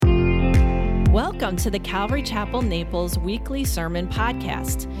Welcome to the Calvary Chapel Naples weekly sermon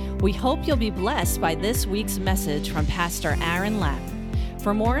podcast. We hope you'll be blessed by this week's message from Pastor Aaron Lapp.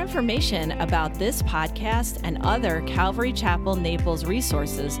 For more information about this podcast and other Calvary Chapel Naples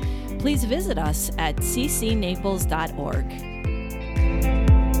resources, please visit us at ccnaples.org.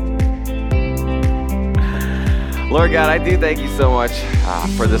 Lord God, I do thank you so much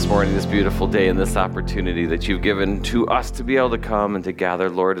for this morning, this beautiful day, and this opportunity that you've given to us to be able to come and to gather,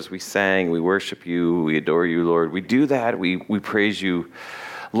 Lord, as we sang, we worship you, we adore you, Lord. We do that, we praise you,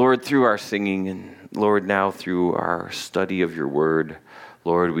 Lord, through our singing, and Lord, now through our study of your word.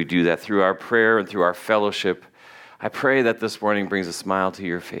 Lord, we do that through our prayer and through our fellowship. I pray that this morning brings a smile to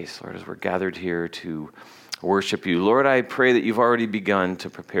your face, Lord, as we're gathered here to worship you. Lord, I pray that you've already begun to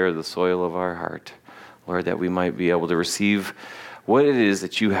prepare the soil of our heart. Lord, that we might be able to receive what it is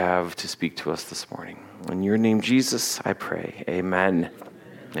that you have to speak to us this morning. In your name, Jesus, I pray. Amen.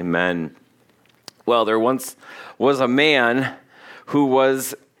 Amen. Well, there once was a man who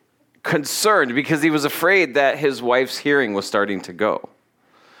was concerned because he was afraid that his wife's hearing was starting to go.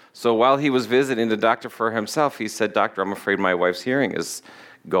 So while he was visiting the doctor for himself, he said, "Doctor, I'm afraid my wife's hearing is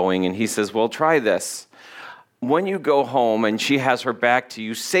going." And he says, "Well, try this. When you go home and she has her back to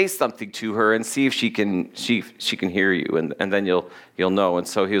you, say something to her and see if she can hear you, and then you'll know." And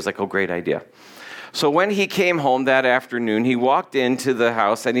so he was like, "Oh, great idea." So when he came home that afternoon, he walked into the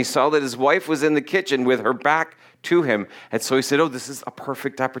house and he saw that his wife was in the kitchen with her back to him. And so he said, "Oh, this is a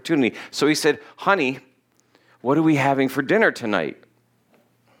perfect opportunity." So he said, "Honey, what are we having for dinner tonight?"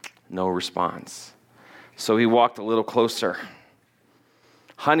 No response. So he walked a little closer.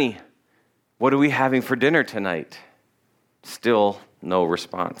 "Honey, what are we having for dinner tonight?" Still no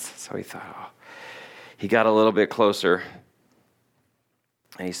response. So he thought, he got a little bit closer.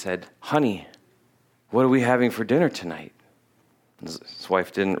 And he said, "Honey, what are we having for dinner tonight?" His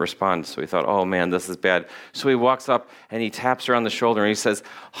wife didn't respond. So he thought, "Oh man, this is bad." So he walks up and he taps her on the shoulder and he says,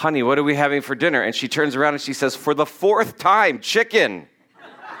 "Honey, what are we having for dinner?" And she turns around and she says, "For the fourth time, chicken."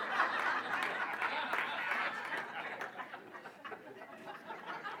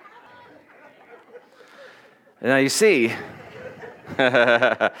 Now you see,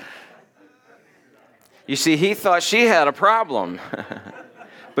 he thought she had a problem,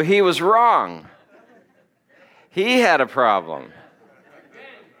 but he was wrong. He had a problem.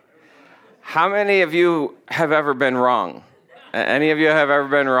 How many of you have ever been wrong? Any of you have ever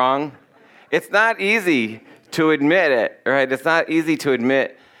been wrong? It's not easy to admit it, right? It's not easy to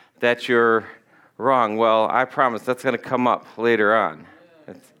admit that you're wrong. Well, I promise that's going to come up later on.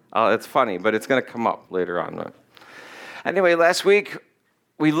 It's funny, but it's going to come up later on. Anyway, last week,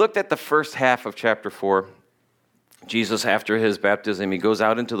 we looked at the first half of chapter 4. Jesus, after his baptism, he goes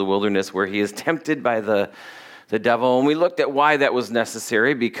out into the wilderness where he is tempted by the devil. And we looked at why that was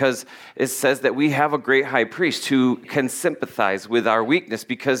necessary, because it says that we have a great high priest who can sympathize with our weakness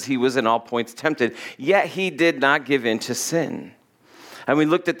because he was in all points tempted, yet he did not give in to sin. And we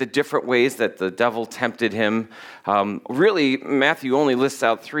looked at the different ways that the devil tempted him. Really, Matthew only lists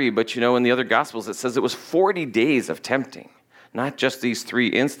out 3, but in the other Gospels it says it was 40 days of tempting, not just these 3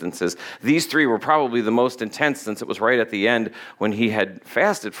 instances. These 3 were probably the most intense, since it was right at the end when he had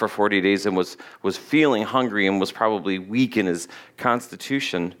fasted for 40 days and was feeling hungry and was probably weak in his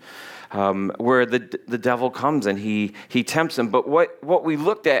constitution. Where the devil comes and he tempts him. But what we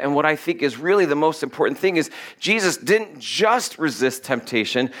looked at, and what I think is really the most important thing, is Jesus didn't just resist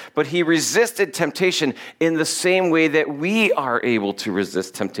temptation, but he resisted temptation in the same way that we are able to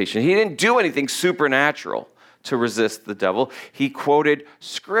resist temptation. He didn't do anything supernatural to resist the devil. He quoted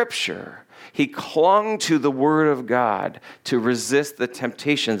Scripture. He clung to the Word of God to resist the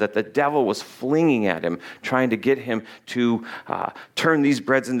temptations that the devil was flinging at him, trying to get him to turn these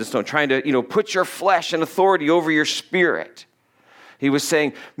breads into stone, trying to, put your flesh and authority over your spirit. He was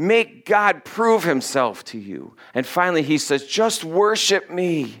saying, make God prove himself to you. And finally he says, just worship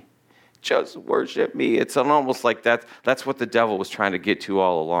me. Just worship me. It's almost like that's what the devil was trying to get to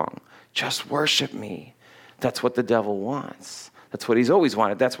all along. Just worship me. That's what the devil wants. That's what he's always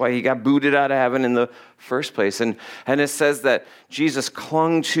wanted. That's why he got booted out of heaven in the first place. And it says that Jesus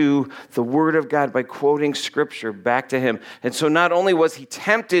clung to the Word of God by quoting Scripture back to him. And so not only was he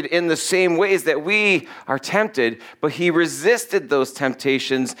tempted in the same ways that we are tempted, but he resisted those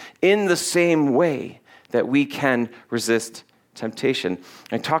temptations in the same way that we can resist temptation.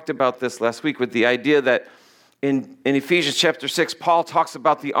 I talked about this last week with the idea that in Ephesians chapter 6, Paul talks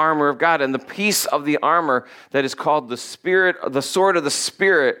about the armor of God, and the piece of the armor that is called the sword of the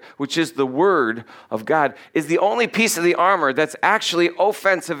Spirit, which is the Word of God, is the only piece of the armor that's actually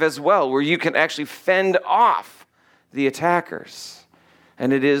offensive as well, where you can actually fend off the attackers.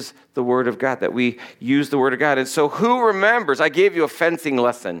 And it is the Word of God, that we use the Word of God. And so who remembers? I gave you a fencing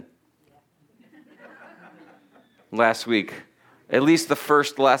lesson last week. At least the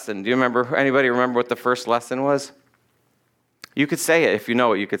first lesson. Do you remember? Anybody remember what the first lesson was? You could say it. If you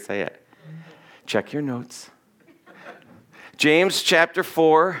know it, you could say it. Check your notes. James chapter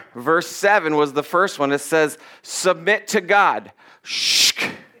 4, verse 7 was the first one. It says, submit to God. Shh.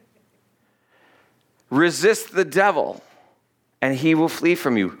 Resist the devil, and he will flee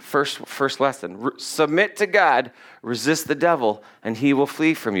from you. First lesson. Submit to God, resist the devil, and he will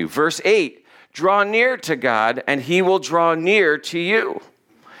flee from you. Verse 8, draw near to God, and he will draw near to you.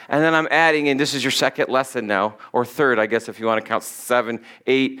 And then I'm adding in, this is your second lesson now, or third, I guess, if you want to count 7,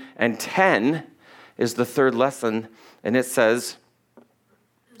 8, and 10 is the third lesson. And it says,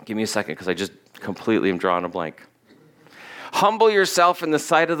 give me a second, because I just completely am drawing a blank. Humble yourself in the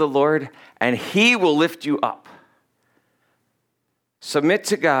sight of the Lord, and he will lift you up. Submit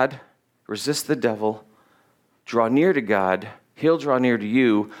to God, resist the devil, draw near to God, he'll draw near to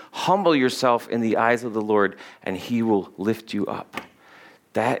you. Humble yourself in the eyes of the Lord, and he will lift you up.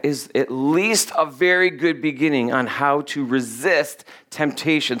 That is at least a very good beginning on how to resist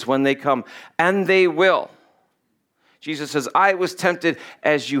temptations when they come, and they will. Jesus says, I was tempted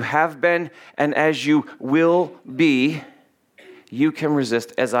as you have been and as you will be. You can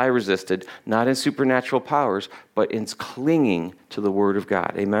resist as I resisted, not in supernatural powers, but in clinging to the Word of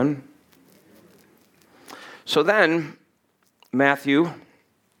God. Amen? So then, Matthew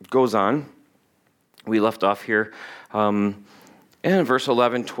goes on. We left off here in verse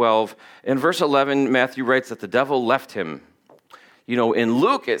 11, 12. In verse 11, Matthew writes that the devil left him. You know, in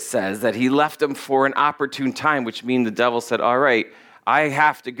Luke, it says that he left him for an opportune time, which means the devil said, all right, I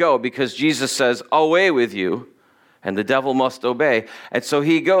have to go because Jesus says, away with you, and the devil must obey. And so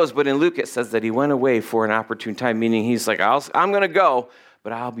he goes, but in Luke, it says that he went away for an opportune time, meaning he's like, I'm going to go,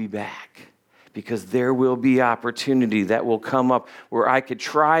 but I'll be back because there will be opportunity that will come up where I could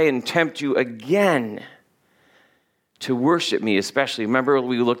try and tempt you again to worship me, especially. Remember,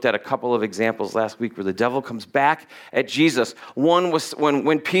 we looked at a couple of examples last week where the devil comes back at Jesus. One was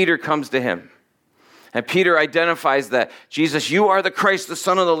when Peter comes to him. And Peter identifies that, Jesus, you are the Christ, the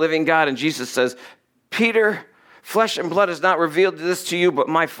Son of the living God. And Jesus says, Peter, flesh and blood has not revealed this to you, but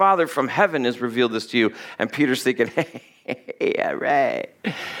my Father from heaven has revealed this to you. And Peter's thinking, hey, all right,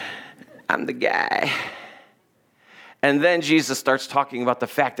 I'm the guy. And then Jesus starts talking about the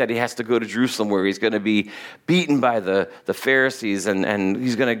fact that he has to go to Jerusalem where he's going to be beaten by the Pharisees and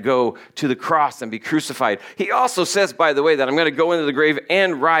he's going to go to the cross and be crucified. He also says, by the way, that I'm going to go into the grave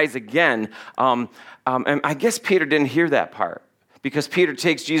and rise again. And I guess Peter didn't hear that part because Peter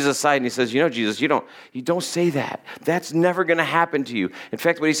takes Jesus aside and he says, you know, Jesus, you don't say that. That's never going to happen to you. In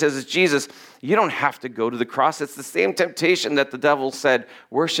fact, what he says is, Jesus, you don't have to go to the cross. It's the same temptation that the devil said,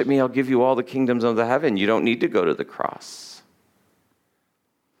 worship me, I'll give you all the kingdoms of the heaven. You don't need to go to the cross.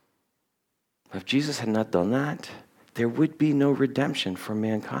 If Jesus had not done that, there would be no redemption for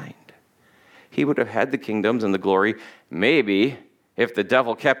mankind. He would have had the kingdoms and the glory, maybe, if the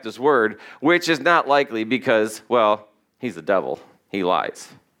devil kept his word, which is not likely because, well, he's the devil. He lies.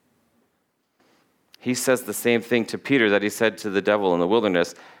 He says the same thing to Peter that he said to the devil in the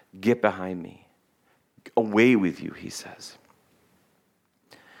wilderness, get behind me. Away with you, he says.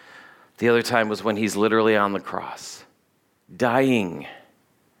 The other time was when he's literally on the cross, dying.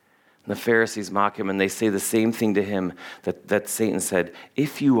 And the Pharisees mock him, and they say the same thing to him that Satan said,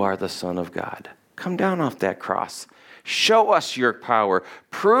 if you are the Son of God, come down off that cross. Show us your power.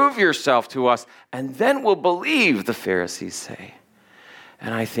 Prove yourself to us, and then we'll believe, the Pharisees say.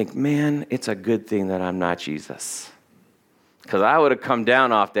 And I think, man, it's a good thing that I'm not Jesus. Because I would have come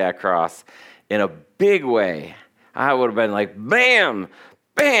down off that cross in a big way. I would have been like, bam,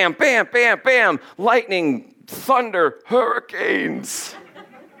 bam, bam, bam, bam, lightning, thunder, hurricanes.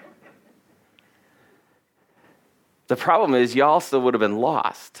 The problem is y'all still would have been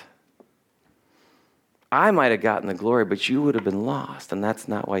lost. I might have gotten the glory, but you would have been lost, and that's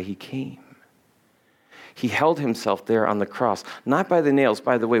not why he came. He held himself there on the cross, not by the nails,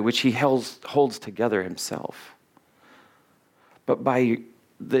 by the way, which he holds together himself, but by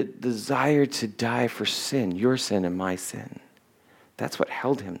the desire to die for sin, your sin and my sin. That's what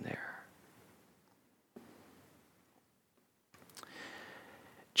held him there.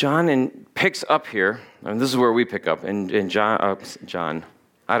 John picks up here, and this is where we pick up, in John,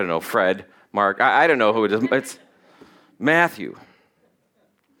 I don't know, Fred, Mark, I don't know who it is. It's Matthew.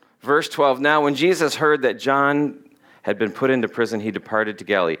 Verse 12, now when Jesus heard that John had been put into prison, he departed to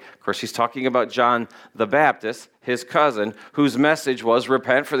Galilee. Of course, he's talking about John the Baptist, his cousin, whose message was,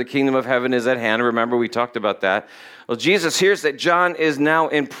 repent, for the kingdom of heaven is at hand. Remember, we talked about that. Well, Jesus hears that John is now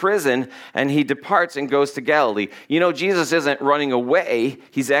in prison, and he departs and goes to Galilee. You know, Jesus isn't running away.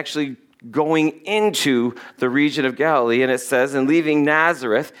 He's actually going into the region of Galilee. And it says, and leaving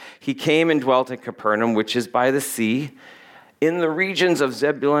Nazareth, he came and dwelt in Capernaum, which is by the sea, in the regions of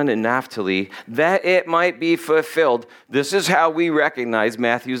Zebulun and Naphtali, that it might be fulfilled. This is how we recognize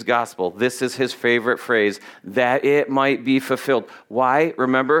Matthew's gospel. This is his favorite phrase, that it might be fulfilled. Why?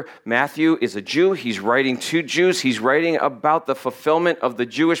 Remember, Matthew is a Jew. He's writing to Jews. He's writing about the fulfillment of the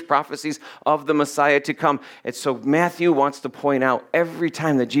Jewish prophecies of the Messiah to come. And so Matthew wants to point out every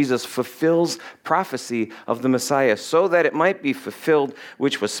time that Jesus fulfills prophecy of the Messiah, so that it might be fulfilled,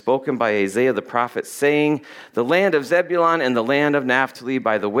 which was spoken by Isaiah the prophet, saying, the land of Zebulun and the land of Naphtali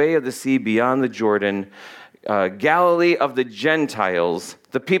by the way of the sea beyond the Jordan, Galilee of the Gentiles,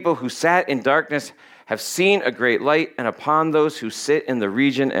 the people who sat in darkness have seen a great light, and upon those who sit in the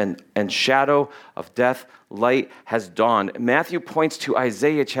region and shadow of death, light has dawned. Matthew points to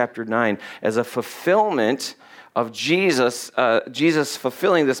Isaiah chapter 9 as a fulfillment of Jesus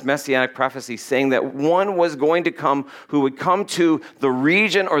fulfilling this messianic prophecy, saying that one was going to come who would come to the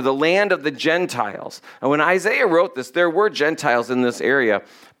region or the land of the Gentiles. And when Isaiah wrote this, there were Gentiles in this area,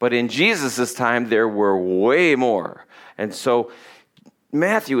 but in Jesus' time, there were way more. And so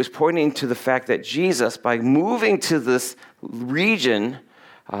Matthew is pointing to the fact that Jesus, by moving to this region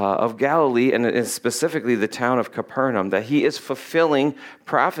of Galilee, and specifically the town of Capernaum, that he is fulfilling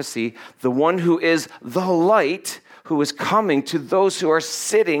prophecy, the one who is the light, who is coming to those who are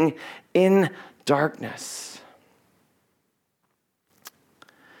sitting in darkness.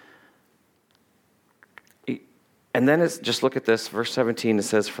 And then just look at this, verse 17, it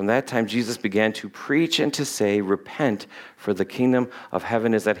says, from that time Jesus began to preach and to say, repent, for the kingdom of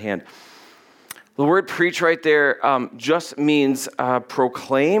heaven is at hand. The word preach right there just means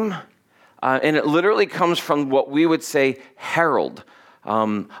proclaim, and it literally comes from what we would say herald.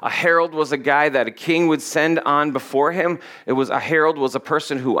 A herald was a guy that a king would send on before him. A herald was a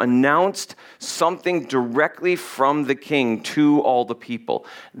person who announced something directly from the king to all the people.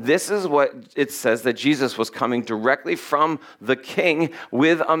 This is what it says, that Jesus was coming directly from the king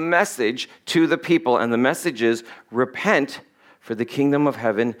with a message to the people, and the message is, repent, for the kingdom of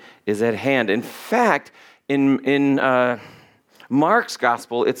heaven is at hand. In fact, in Mark's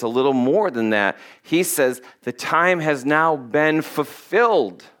gospel, it's a little more than that. He says, the time has now been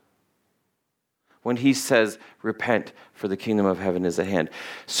fulfilled when he says, repent, for the kingdom of heaven is at hand.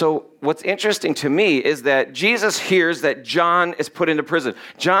 So what's interesting to me is that Jesus hears that John is put into prison.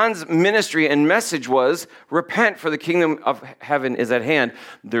 John's ministry and message was, repent, for the kingdom of heaven is at hand.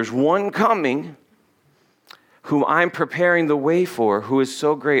 There's one coming whom I'm preparing the way for, who is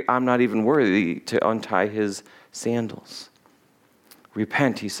so great I'm not even worthy to untie his sandals.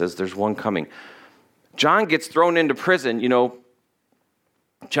 Repent, he says, there's one coming. John gets thrown into prison. You know,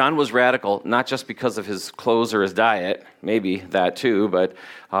 John was radical, not just because of his clothes or his diet, maybe that too, but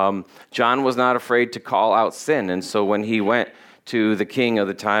John was not afraid to call out sin. And so when he went to the king of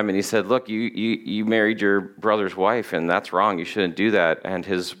the time and he said, look, you married your brother's wife, and that's wrong, you shouldn't do that. And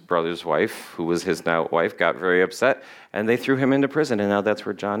his brother's wife, who was his now wife, got very upset, and they threw him into prison, and now that's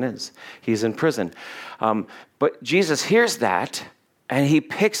where John is. He's in prison. But Jesus hears that, and he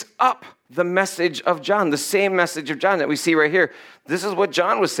picks up the message of John, the same message of John that we see right here. This is what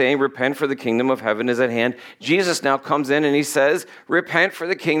John was saying, repent, for the kingdom of heaven is at hand. Jesus now comes in and he says, repent, for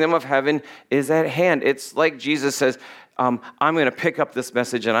the kingdom of heaven is at hand. It's like Jesus says, I'm going to pick up this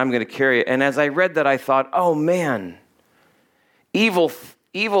message and I'm going to carry it. And as I read that, I thought, oh man, evil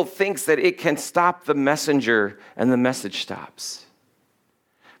thinks that it can stop the messenger and the message stops.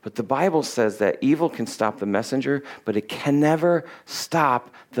 But the Bible says that evil can stop the messenger, but it can never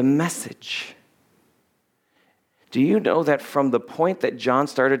stop the message. Do you know that from the point that John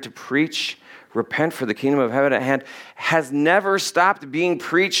started to preach, repent, for the kingdom of heaven at hand, has never stopped being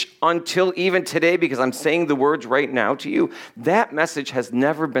preached until even today, because I'm saying the words right now to you. That message has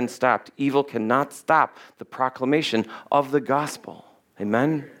never been stopped. Evil cannot stop the proclamation of the gospel.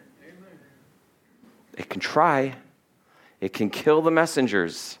 Amen? It can try. It can kill the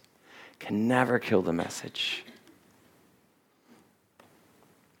messengers. It can never kill the message.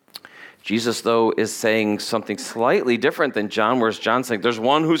 Jesus, though, is saying something slightly different than John, whereas John's saying, there's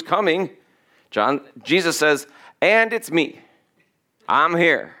one who's coming. Jesus says, and it's me. I'm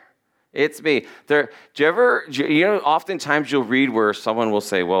here. It's me. Oftentimes you'll read where someone will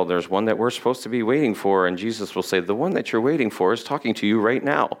say, well, there's one that we're supposed to be waiting for, and Jesus will say, the one that you're waiting for is talking to you right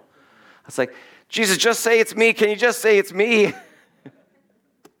now. It's like, Jesus, just say it's me. Can you just say it's me?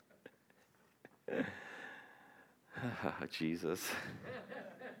 Jesus.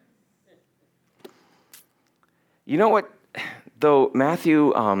 You know what, though,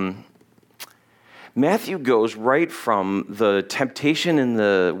 Matthew goes right from the temptation in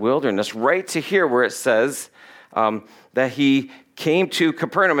the wilderness right to here where it says that he came to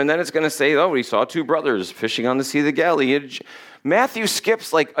Capernaum, and then it's going to say, oh, he saw two brothers fishing on the Sea of Galilee. Matthew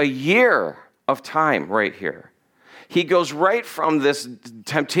skips like a year of time right here. He goes right from this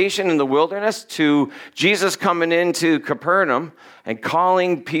temptation in the wilderness to Jesus coming into Capernaum and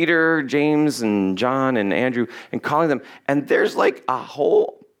calling Peter, James, and John, and Andrew, and calling them. And there's like a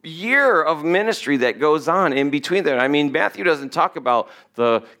whole year of ministry that goes on in between there. I mean, Matthew doesn't talk about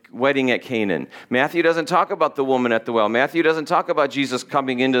the wedding at Canaan. Matthew doesn't talk about the woman at the well. Matthew doesn't talk about Jesus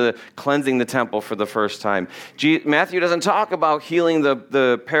coming into cleansing the temple for the first time. Matthew doesn't talk about healing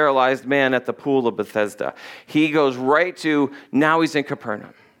the paralyzed man at the pool of Bethesda. He goes right to, now he's in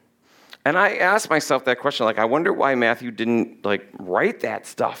Capernaum. And I asked myself that question, like, I wonder why Matthew didn't, like, write that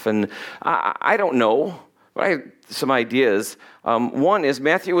stuff. And I don't know, but I have some ideas. One is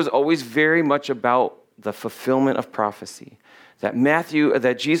Matthew was always very much about the fulfillment of prophecy.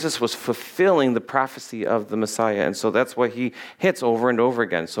 That Jesus was fulfilling the prophecy of the Messiah. And so that's what he hits over and over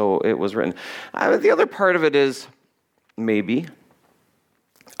again. So it was written. The other part of it is, maybe,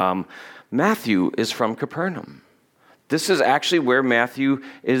 Matthew is from Capernaum. This is actually where Matthew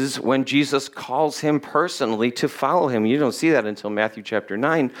is when Jesus calls him personally to follow him. You don't see that until Matthew chapter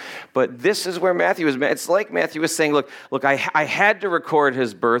 9. But this is where Matthew is. It's like Matthew is saying, look, I had to record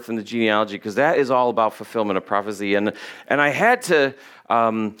his birth and the genealogy because that is all about fulfillment of prophecy. And I had to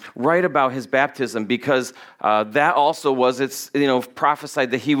write about his baptism because that also was,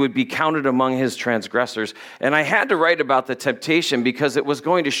 prophesied that he would be counted among his transgressors. And I had to write about the temptation because it was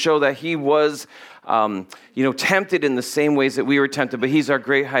going to show that he was tempted in the same ways that we were tempted, but he's our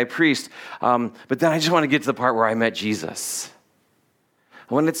great high priest. But then I just want to get to the part where I met Jesus.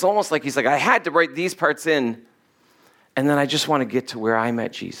 When it's almost like he's like, I had to write these parts in, and then I just want to get to where I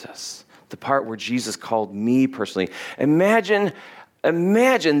met Jesus, the part where Jesus called me personally. Imagine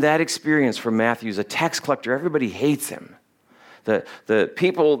that experience for Matthew as a tax collector. Everybody hates him. The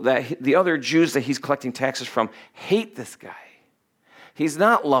people the other Jews that he's collecting taxes from hate this guy. He's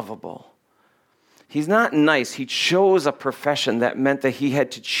not lovable. He's not nice. He chose a profession that meant that he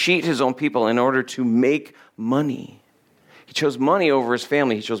had to cheat his own people in order to make money. He chose money over his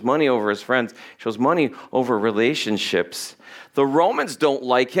family. He chose money over his friends. He chose money over relationships. The Romans don't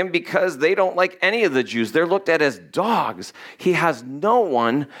like him because they don't like any of the Jews. They're looked at as dogs. He has no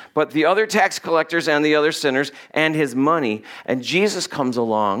one but the other tax collectors and the other sinners and his money. And Jesus comes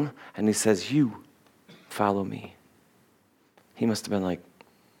along and he says, you follow me. He must have been like,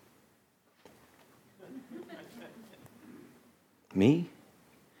 me?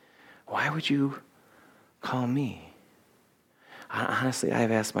 Why would you call me? Honestly,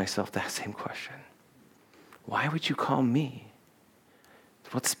 I've asked myself that same question. Why would you call me?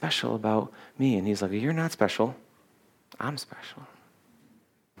 What's special about me? And he's like, you're not special. I'm special.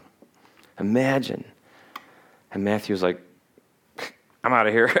 Imagine. And Matthew's like, I'm out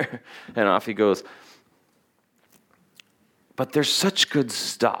of here. And off he goes. But there's such good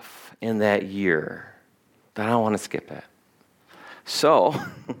stuff in that year that I don't want to skip it. So,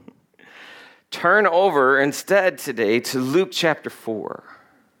 turn over instead today to Luke chapter 4.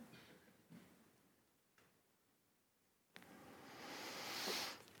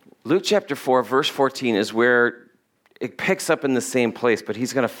 Luke chapter 4, verse 14 is where it picks up in the same place, but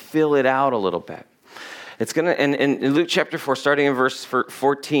he's going to fill it out a little bit. It's going to, and in Luke chapter 4, starting in verse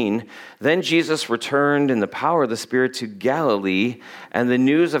 14, then Jesus returned in the power of the Spirit to Galilee, and the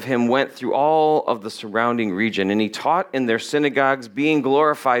news of him went through all of the surrounding region, and he taught in their synagogues, being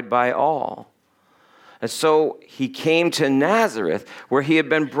glorified by all. And so he came to Nazareth, where he had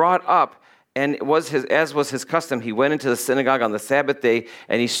been brought up, and as was his custom, he went into the synagogue on the Sabbath day,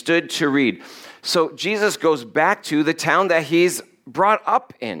 and he stood to read. So Jesus goes back to the town that he's brought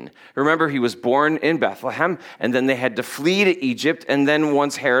up in. Remember, he was born in Bethlehem, and then they had to flee to Egypt, and then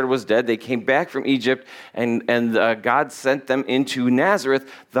once Herod was dead, they came back from Egypt, and God sent them into Nazareth,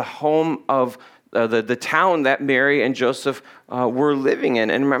 the home of the town that Mary and Joseph were living in.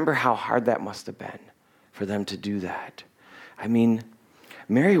 And remember how hard that must have been for them to do that. I mean,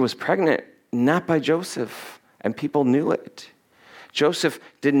 Mary was pregnant not by Joseph, and people knew it. Joseph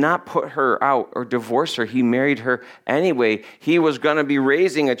did not put her out or divorce her. He married her anyway. He was going to be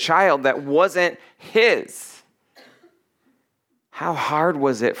raising a child that wasn't his. How hard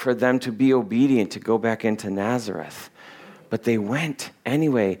was it for them to be obedient to go back into Nazareth? But they went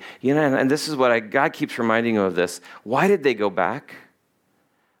anyway. And this is what God keeps reminding me of this. Why did they go back?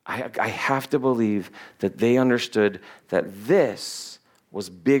 I have to believe that they understood that this was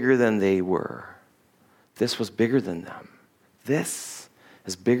bigger than they were. This was bigger than them. This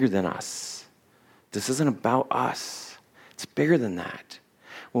is bigger than us. This isn't about us. It's bigger than that.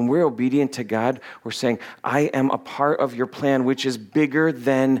 When we're obedient to God, we're saying, I am a part of your plan, which is bigger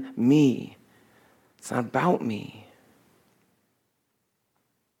than me. It's not about me.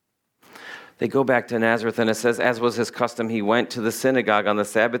 They go back to Nazareth, and it says, as was his custom, he went to the synagogue on the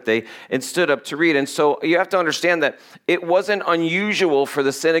Sabbath day and stood up to read. And so you have to understand that it wasn't unusual for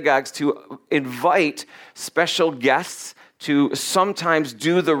the synagogues to invite special guests to sometimes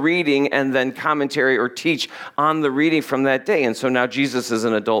do the reading and then commentary or teach on the reading from that day. And so now Jesus is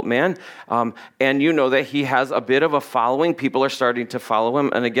an adult man, and you know that he has a bit of a following. People are starting to follow him.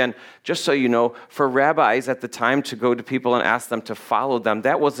 And again, just so you know, for rabbis at the time to go to people and ask them to follow them,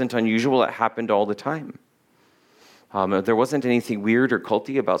 that wasn't unusual. It happened all the time. There wasn't anything weird or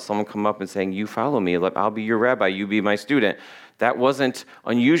culty about someone coming up and saying, you follow me, I'll be your rabbi, you be my student. That wasn't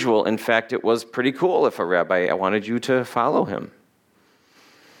unusual. In fact, it was pretty cool if a rabbi wanted you to follow him.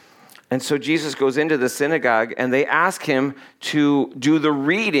 And so Jesus goes into the synagogue, and they ask him to do the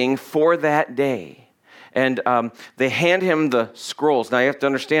reading for that day. And they hand him the scrolls. Now, you have to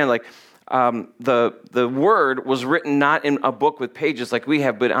understand, the word was written not in a book with pages like we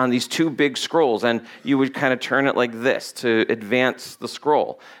have, but on these two big scrolls. And you would kind of turn it like this to advance the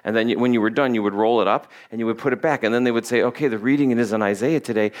scroll. And then when you were done, you would roll it up and you would put it back. And then they would say, okay, the reading is in Isaiah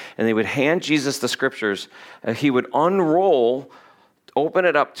today. And they would hand Jesus the scriptures. He would unroll, open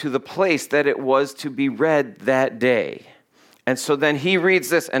it up to the place that it was to be read that day. And so then he reads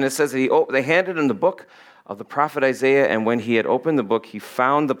this, and it says that they handed him the book of the prophet Isaiah, and when he had opened the book, he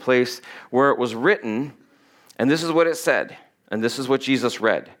found the place where it was written, and this is what it said, and this is what Jesus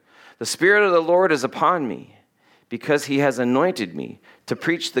read. The Spirit of the Lord is upon me, because he has anointed me to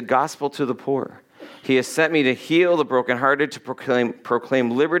preach the gospel to the poor. He has sent me to heal the brokenhearted, to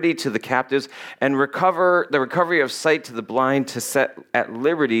proclaim liberty to the captives, and the recovery of sight to the blind, to set at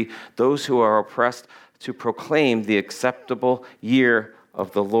liberty those who are oppressed, to proclaim the acceptable year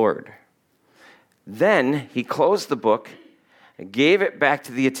of the Lord. Then he closed the book, gave it back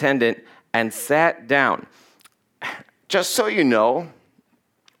to the attendant, and sat down. Just so you know,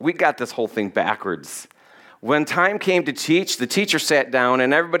 we got this whole thing backwards. When time came to teach, the teacher sat down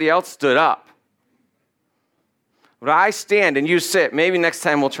and everybody else stood up. But I stand and you sit. Maybe next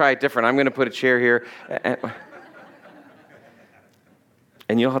time we'll try it different. I'm going to put a chair here.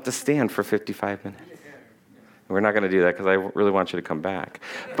 And you'll have to stand for 55 minutes. We're not going to do that because I really want you to come back.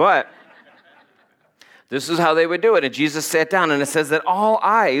 But this is how they would do it. And Jesus sat down, and it says that all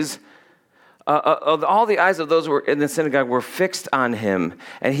the eyes of those who were in the synagogue were fixed on him.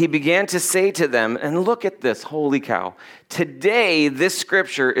 And he began to say to them, and look at this, holy cow. Today, this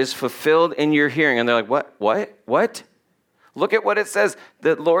scripture is fulfilled in your hearing. And they're like, what? Look at what it says.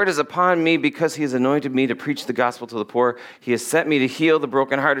 The Lord is upon me because he has anointed me to preach the gospel to the poor. He has sent me to heal the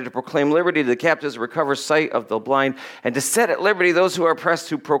brokenhearted, to proclaim liberty to the captives, recover sight of the blind, and to set at liberty those who are oppressed,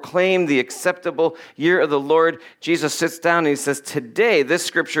 to proclaim the acceptable year of the Lord. Jesus sits down and he says, today this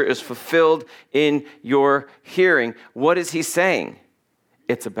scripture is fulfilled in your hearing. What is he saying?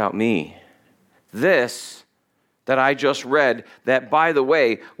 It's about me. This that I just read, that by the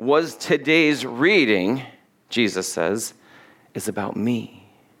way was today's reading, Jesus says, is about me.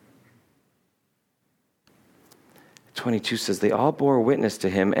 22 says, they all bore witness to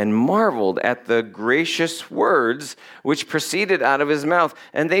him and marveled at the gracious words which proceeded out of his mouth.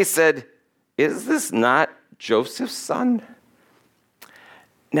 And they said, is this not Joseph's son?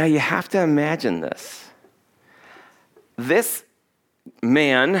 Now you have to imagine this. This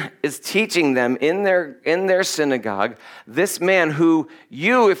man is teaching them in their synagogue. This man who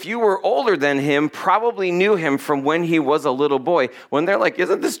if you were older than him, probably knew him from when he was a little boy. When they're like,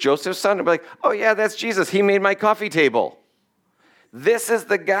 isn't this Joseph's son? They'll be like, oh yeah, that's Jesus. He made my coffee table. This is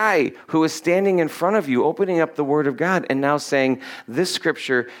the guy who is standing in front of you, opening up the word of God and now saying, this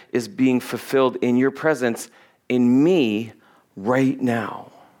scripture is being fulfilled in your presence, in me right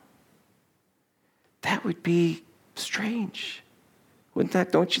now. That would be strange.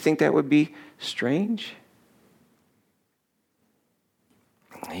 Don't you think that would be strange?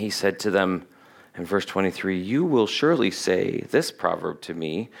 He said to them in verse 23, you will surely say this proverb to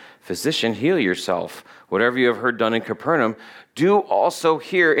me, physician, heal yourself. Whatever you have heard done in Capernaum, do also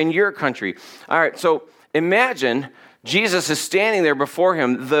here in your country. All right, so imagine Jesus is standing there before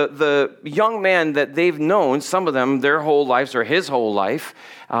him. The young man that they've known, some of them, their whole lives or his whole life,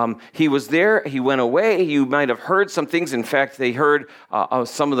 he was there, he went away. You might have heard some things. In fact, they heard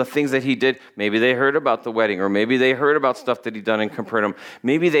some of the things that he did. Maybe they heard about the wedding, or maybe they heard about stuff that he'd done in Capernaum.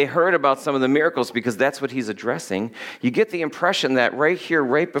 Maybe they heard about some of the miracles, because that's what he's addressing. You get the impression that right here,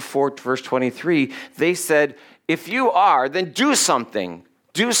 right before verse 23, they said, if you are, then do something.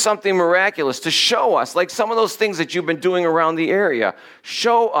 Do something miraculous to show us, like some of those things that you've been doing around the area.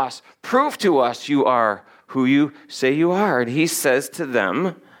 Show us, prove to us you are who you say you are. And he says to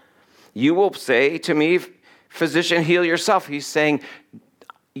them, you will say to me, physician, heal yourself. He's saying,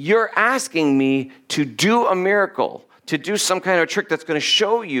 you're asking me to do a miracle, to do some kind of trick that's going to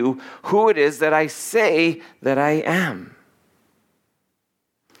show you who it is that I say that I am.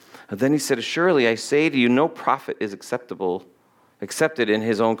 And then he said, surely I say to you, no prophet is accepted in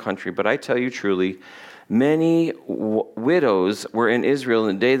his own country. But I tell you truly, many widows were in Israel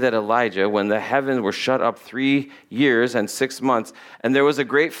in the day that Elijah, when the heavens were shut up 3 years and 6 months, and there was a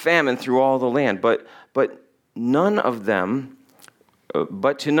great famine through all the land. But to none of them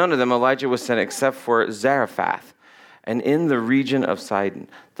Elijah was sent except for Zarephath, and in the region of Sidon,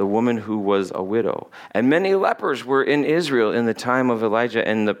 the woman who was a widow. And many lepers were in Israel in the time of Elijah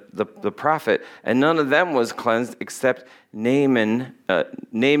and the prophet, and none of them was cleansed except Naaman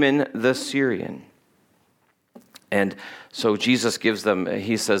the Syrian. And so Jesus gives them,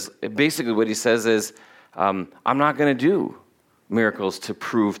 he says, basically what he says is, I'm not going to do miracles to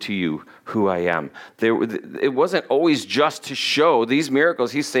prove to you who I am. It wasn't always just to show these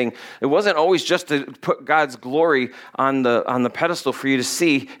miracles. He's saying it wasn't always just to put God's glory on the pedestal for you to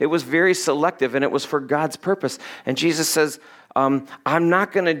see. It was very selective, and it was for God's purpose. And Jesus says, I'm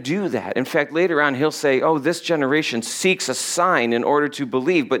not going to do that. In fact, later on, he'll say, this generation seeks a sign in order to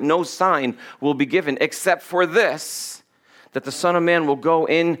believe, but no sign will be given except for this, that the Son of Man will go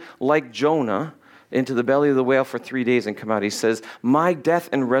in like Jonah into the belly of the whale for 3 days and come out. He says, my death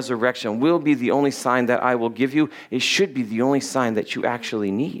and resurrection will be the only sign that I will give you. It should be the only sign that you actually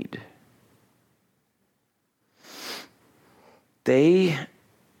need. They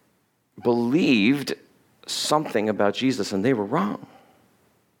believed something about Jesus, and they were wrong.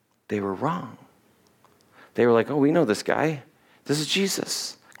 They were wrong. They were like, we know this guy. This is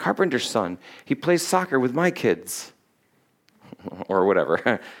Jesus, carpenter's son. He plays soccer with my kids. Or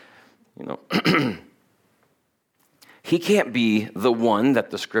whatever. He can't be the one that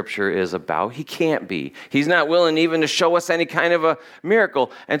the scripture is about. He can't be. He's not willing even to show us any kind of a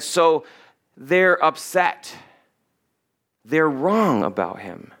miracle. And so they're upset. They're wrong about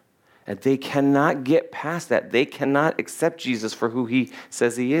him. And they cannot get past that. They cannot accept Jesus for who he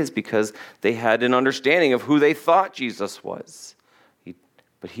says he is, because they had an understanding of who they thought Jesus was.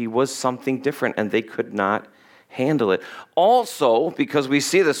 But he was something different, and they could not handle it. Also, because we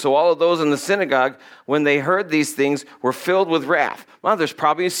see this, so all of those in the synagogue, when they heard these things, were filled with wrath. Well, there's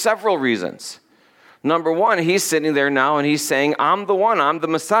probably several reasons. Number one, he's sitting there now and he's saying, I'm the one, I'm the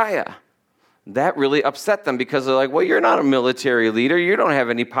Messiah. That really upset them, because they're like, well, you're not a military leader. You don't have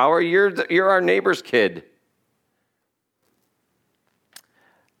any power. You're our neighbor's kid.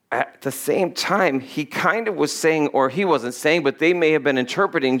 At the same time, he kind of was saying, or he wasn't saying, but they may have been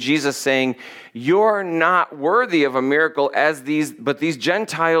interpreting Jesus saying, you're not worthy of a miracle but these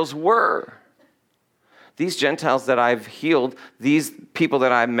Gentiles were. These Gentiles that I've healed, these people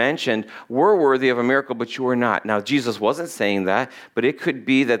that I mentioned, were worthy of a miracle, but you are not. Now, Jesus wasn't saying that, but it could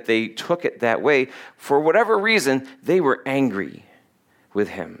be that they took it that way. For whatever reason, they were angry with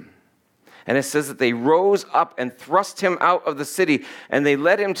him. And it says that they rose up and thrust him out of the city, and they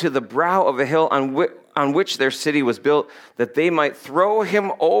led him to the brow of a hill on which their city was built, that they might throw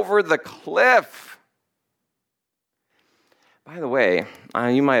him over the cliff. By the way,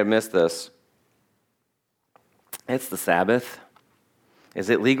 you might have missed this. It's the Sabbath. Is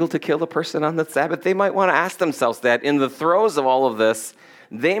it legal to kill a person on the Sabbath? They might want to ask themselves that in the throes of all of this.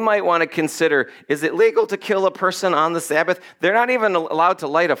 They might want to consider, is it legal to kill a person on the Sabbath? They're not even allowed to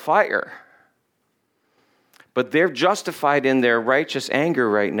light a fire. But they're justified in their righteous anger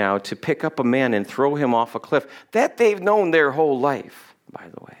right now to pick up a man and throw him off a cliff that they've known their whole life, by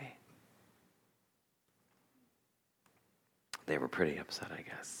the way. They were pretty upset, I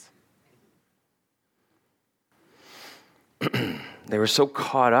guess. They were so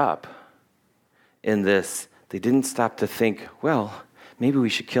caught up in this, they didn't stop to think, well, maybe we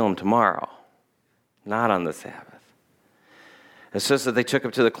should kill him tomorrow, not on the Sabbath. It says that they took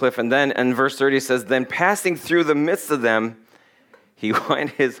him to the cliff, and then in verse 30 it says, then passing through the midst of them, he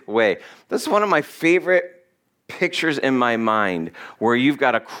went his way. This is one of my favorite pictures in my mind, where you've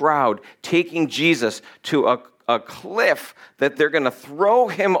got a crowd taking Jesus to a cliff that they're going to throw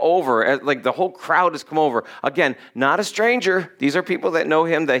him over. Like the whole crowd has come over. Again, not a stranger. These are people that know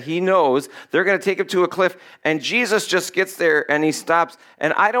him, that he knows. They're going to take him to a cliff. And Jesus just gets there and he stops.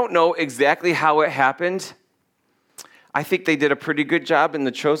 And I don't know exactly how it happened. I think they did a pretty good job in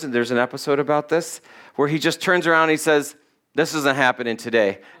The Chosen. There's an episode about this where he just turns around and he says, this isn't happening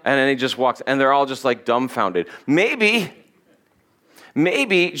today. And then he just walks, and they're all just like dumbfounded. Maybe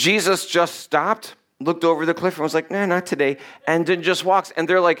Jesus just stopped, looked over the cliff and was like, nah, not today, and then just walks. And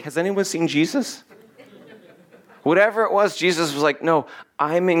they're like, has anyone seen Jesus? Whatever it was, Jesus was like, no,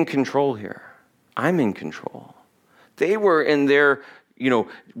 I'm in control here. I'm in control. They were in their,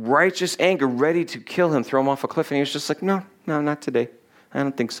 righteous anger, ready to kill him, throw him off a cliff. And he was just like, no, not today. I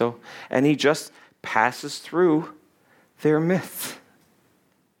don't think so. And he just passes through their myth.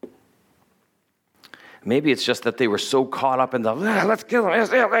 Maybe it's just that they were so caught up in the, let's kill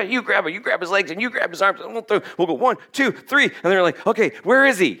him. You grab him, you grab his legs, and you grab his arms. We'll go 1, 2, 3. And they're like, okay, where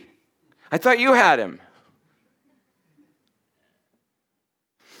is he? I thought you had him.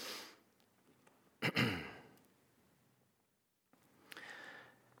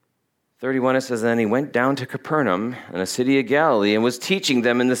 31, it says, then he went down to Capernaum in a city of Galilee and was teaching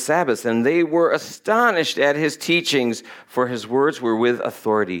them in the Sabbath. And they were astonished at his teachings, for his words were with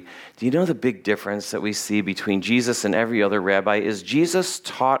authority. Do you know the big difference that we see between Jesus and every other rabbi is Jesus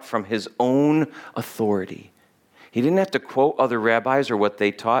taught from his own authority. He didn't have to quote other rabbis or what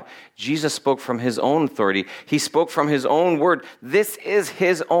they taught. Jesus spoke from his own authority. He spoke from his own word. This is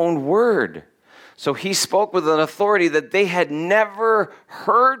his own word. So he spoke with an authority that they had never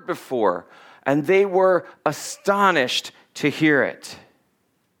heard before, and they were astonished to hear it.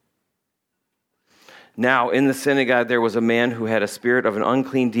 Now, in the synagogue, there was a man who had a spirit of an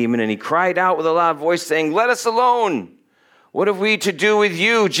unclean demon, and he cried out with a loud voice, saying, let us alone. What have we to do with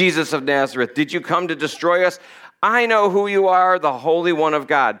you, Jesus of Nazareth? Did you come to destroy us? I know who you are, the Holy One of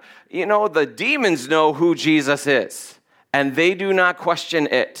God. The demons know who Jesus is, and they do not question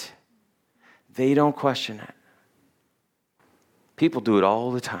it. They don't question it. People do it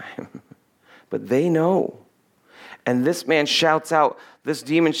all the time, but they know. And this man shouts out, this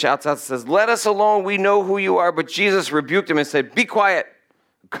demon shouts out, says, let us alone, we know who you are. But Jesus rebuked him and said, be quiet,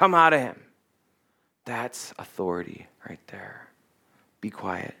 come out of him. That's authority right there. Be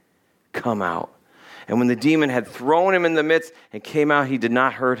quiet, come out. And when the demon had thrown him in the midst and came out, he did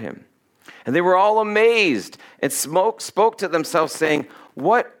not hurt him. And they were all amazed and spoke to themselves, saying,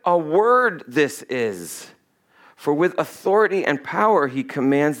 what a word this is. For with authority and power he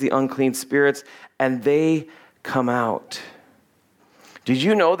commands the unclean spirits, and they come out. Did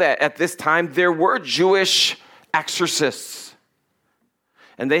you know that at this time there were Jewish exorcists?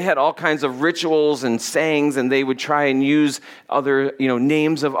 And they had all kinds of rituals and sayings, and they would try and use other,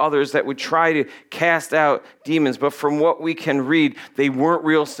 names of others that would try to cast out demons. But from what we can read, they weren't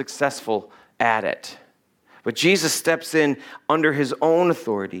real successful at it. But Jesus steps in under his own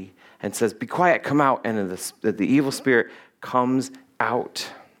authority and says, be quiet, come out. And the evil spirit comes out.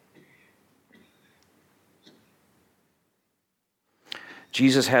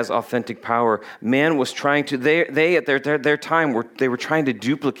 Jesus has authentic power. Man was trying to, they at their time, they were trying to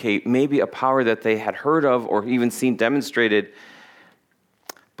duplicate maybe a power that they had heard of or even seen demonstrated,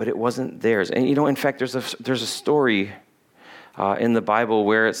 but it wasn't theirs. And in fact, there's a story in the Bible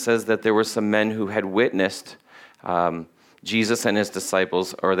where it says that there were some men who had witnessed Jesus and his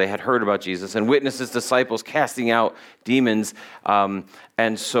disciples, or they had heard about Jesus and witnessed his disciples casting out demons.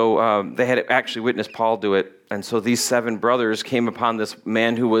 And so they had actually witnessed Paul do it. And so these 7 brothers came upon this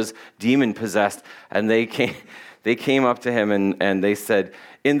man who was demon-possessed, and they came up to him and they said,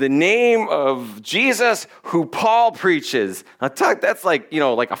 in the name of Jesus who Paul preaches. Now, that's like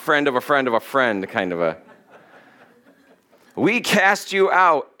a friend of a friend of a friend kind of a... We cast you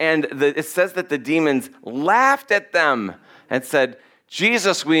out. And it says that the demons laughed at them and said,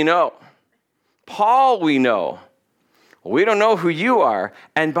 Jesus we know, Paul we know. We don't know who you are.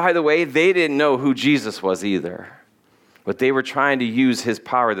 And by the way, they didn't know who Jesus was either. But they were trying to use his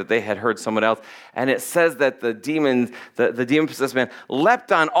power that they had heard someone else. And it says that the demon-possessed man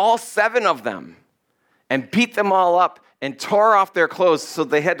leapt on all 7 of them and beat them all up and tore off their clothes so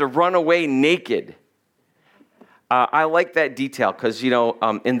they had to run away naked. I like that detail because,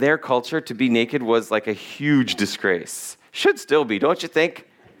 in their culture, to be naked was like a huge disgrace. Should still be, don't you think?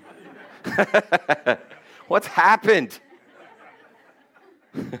 What's happened?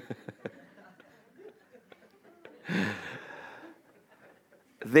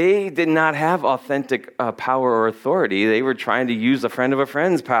 They did not have authentic power or authority. They were trying to use a friend of a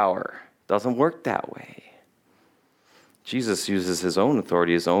friend's power. Doesn't work that way. Jesus uses his own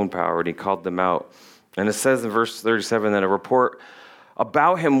authority, his own power, and he called them out. And it says in verse 37 that a report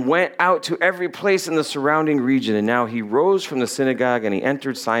about him went out to every place in the surrounding region. And now he rose from the synagogue and he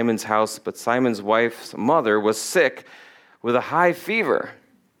entered Simon's house. But Simon's wife's mother was sick with a high fever.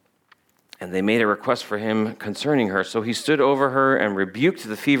 And they made a request for him concerning her. So he stood over her and rebuked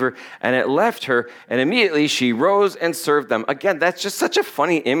the fever, and it left her, and immediately she rose and served them. Again, that's just such a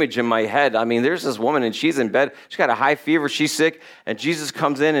funny image in my head. I mean, there's this woman, and she's in bed. She's got a high fever. She's sick, and Jesus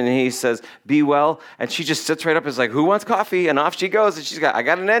comes in, and he says, "Be well." And she just sits right up and is like, "Who wants coffee?" And off she goes, and I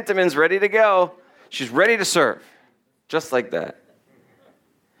got an Entenmann's ready to go. She's ready to serve, just like that.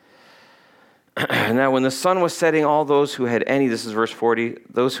 Now, when the sun was setting, all those who had any, this is verse 40,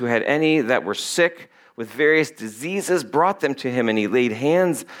 those who had any that were sick with various diseases brought them to him, and he laid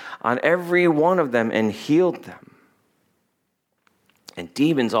hands on every one of them and healed them. And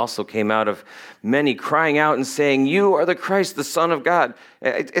demons also came out of many, crying out and saying, "You are the Christ, the Son of God."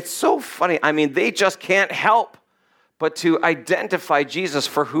 It's so funny. I mean, they just can't help but to identify Jesus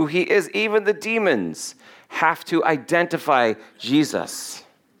for who he is. Even the demons have to identify Jesus.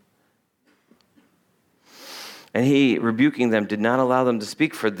 And he, rebuking them, did not allow them to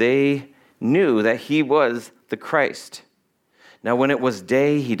speak, for they knew that he was the Christ. Now when it was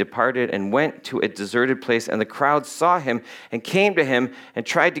day, he departed and went to a deserted place, and the crowd saw him and came to him and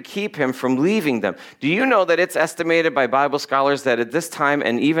tried to keep him from leaving them. Do you know that it's estimated by Bible scholars that at this time,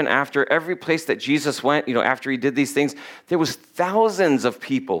 and even after every place that Jesus went, after he did these things, there was thousands of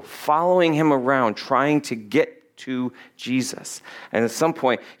people following him around, trying to get to Jesus. And at some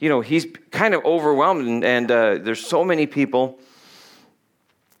point, he's kind of overwhelmed, and there's so many people.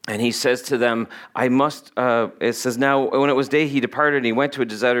 And he says to them, it says, now when it was day, he departed and he went to a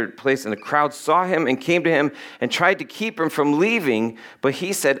deserted place, and the crowd saw him and came to him and tried to keep him from leaving. But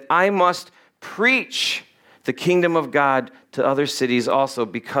he said, "I must preach the kingdom of God to other cities also,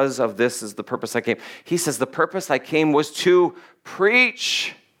 because of this is the purpose I came." He says, the purpose I came was to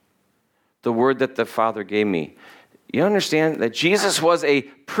preach the word that the Father gave me. You understand that Jesus was a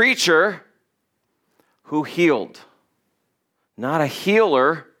preacher who healed, not a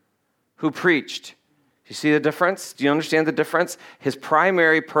healer who preached. You see the difference? Do you understand the difference? His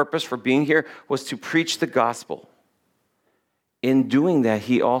primary purpose for being here was to preach the gospel. In doing that,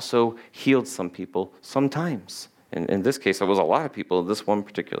 he also healed some people sometimes. And in this case, it was a lot of people in this one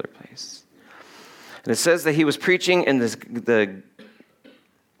particular place. And it says that he was preaching in the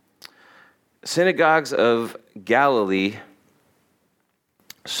synagogues of Galilee.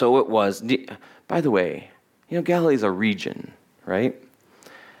 So it was. By the way, Galilee's a region, right?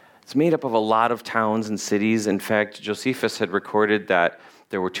 It's made up of a lot of towns and cities. In fact, Josephus had recorded that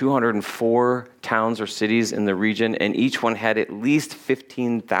there were 204 towns or cities in the region, and each one had at least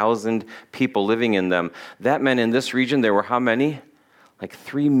 15,000 people living in them. That meant in this region there were how many? Like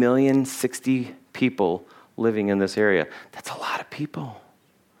 3,060,000 people living in this area. That's a lot of people.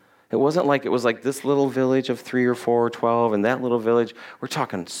 It wasn't like it was like this little village of 3 or 4 or 12 and that little village. We're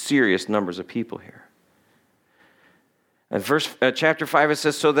talking serious numbers of people here. And chapter 5, it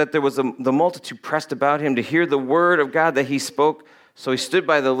says, so that there was the multitude pressed about him to hear the word of God that he spoke. So he stood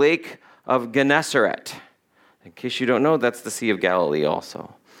by the lake of Gennesaret. In case you don't know, that's the Sea of Galilee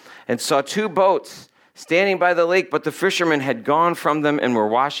also. And saw 2 boats standing by the lake, but the fishermen had gone from them and were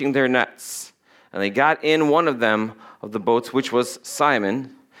washing their nets. And they got in one of them, of the boats, which was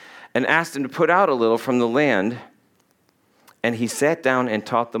Simon, and asked him to put out a little from the land. And he sat down and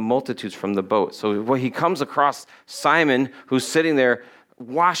taught the multitudes from the boat. So when he comes across Simon, who's sitting there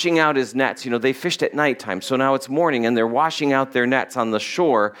washing out his nets. They fished at nighttime, so now it's morning, and they're washing out their nets on the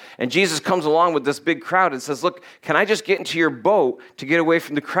shore. And Jesus comes along with this big crowd and says, look, can I just get into your boat to get away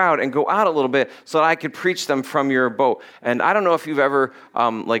from the crowd and go out a little bit so that I could preach them from your boat? And I don't know if you've ever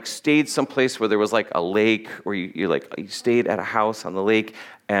stayed someplace where there was like a lake, or you stayed at a house on the lake,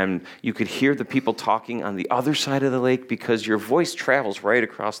 and you could hear the people talking on the other side of the lake because your voice travels right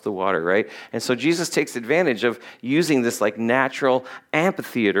across the water, right? And so Jesus takes advantage of using this natural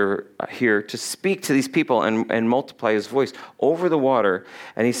amphitheater here to speak to these people and multiply his voice over the water.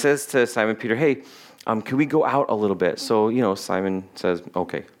 And he says to Simon Peter, hey, can we go out a little bit? So, Simon says,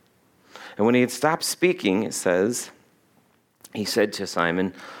 okay. And when he had stopped speaking, it says, he said to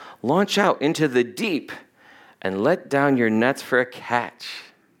Simon, launch out into the deep and let down your nets for a catch.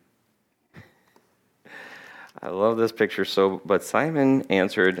 I love this picture. But Simon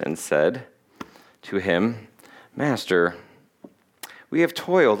answered and said to him, Master, we have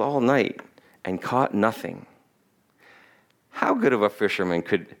toiled all night and caught nothing. How good of a fisherman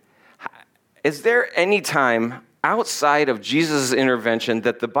is there any time outside of Jesus' intervention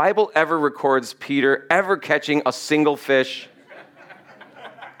that the Bible ever records Peter ever catching a single fish?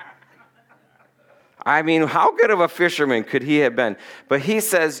 I mean, how good of a fisherman could he have been? But he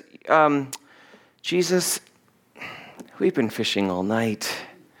says, Jesus, we've been fishing all night.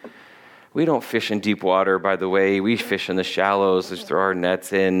 We don't fish in deep water, by the way. We fish in the shallows. Just throw our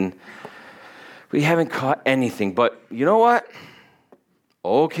nets in. We haven't caught anything. But you know what?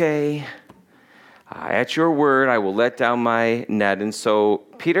 Okay. At your word, I will let down my net. And so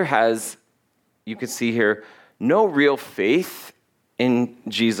Peter has, you can see here, no real faith in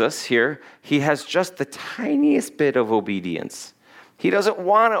Jesus here. He has just the tiniest bit of obedience. He doesn't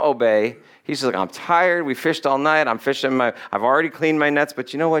want to obey. He's just like, I'm tired. We fished all night. I've already cleaned my nets.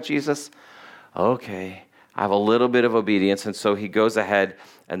 But you know what, Jesus? Okay, I have a little bit of obedience. And so he goes ahead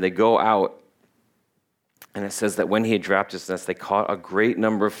and they go out. And it says that when he had dropped his nets, they caught a great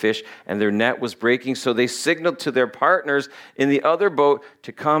number of fish, and their net was breaking. So they signaled to their partners in the other boat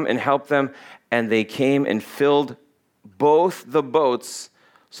to come and help them. And they came and filled both the boats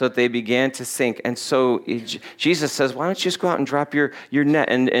so that they began to sink. And so Jesus says, why don't you just go out and drop your net?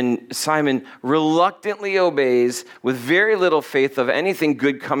 And Simon reluctantly obeys with very little faith of anything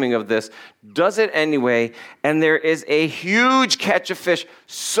good coming of this, does it anyway, and there is a huge catch of fish,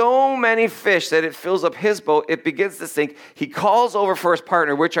 so many fish that it fills up his boat, it begins to sink. He calls over for his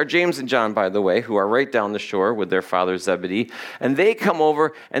partner, which are James and John, by the way, who are right down the shore with their father Zebedee, and they come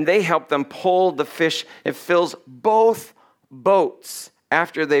over and they help them pull the fish. It fills both boats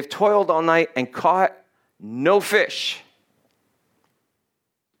after they've toiled all night and caught no fish.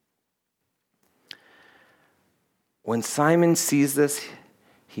 When Simon sees this,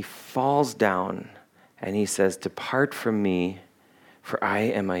 he falls down and he says, "Depart from me, for I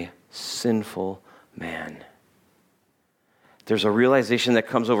am a sinful man." There's a realization that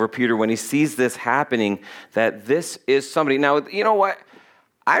comes over Peter when he sees this happening, that this is somebody. Now, you know what?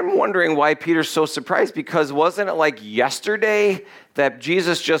 I'm wondering why Peter's so surprised, because wasn't it like yesterday that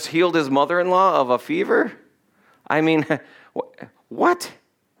Jesus just healed his mother-in-law of a fever? I mean, what?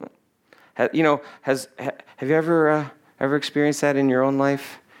 Have you ever experienced that in your own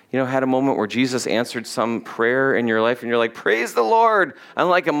life? Had a moment where Jesus answered some prayer in your life and you're like, praise the Lord. And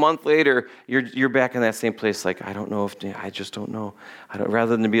like a month later, you're back in that same place like, I just don't know.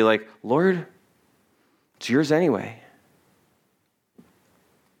 Rather than be like, Lord, it's yours anyway.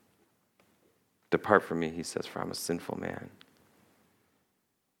 Depart from me, he says, for I'm a sinful man.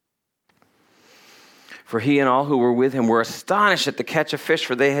 For he and all who were with him were astonished at the catch of fish,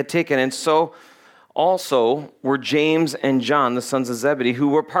 for they had taken. And so also were James and John, the sons of Zebedee, who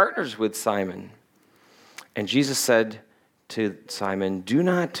were partners with Simon. And Jesus said to Simon, do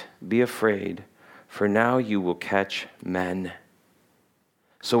not be afraid, for now you will catch men.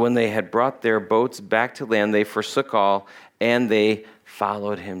 So when they had brought their boats back to land, they forsook all, and they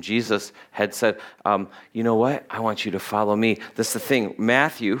followed him. Jesus had said, you know what? I want you to follow me. This is the thing.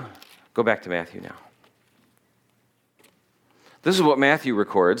 Matthew, go back to Matthew now. This is what Matthew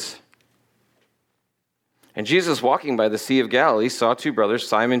records. And Jesus, walking by the Sea of Galilee, saw two brothers,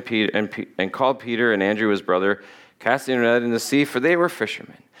 Simon and called Peter and Andrew his brother, casting their net in the sea, for they were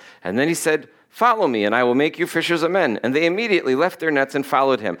fishermen. And then he said, follow me, and I will make you fishers of men. And they immediately left their nets and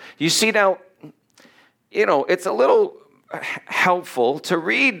followed him. You see now, it's a little helpful to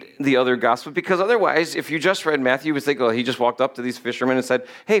read the other gospel, because otherwise, if you just read Matthew, you would think, he just walked up to these fishermen and said,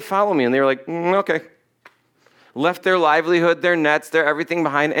 hey, follow me. And they were like, okay. Left their livelihood, their nets, their everything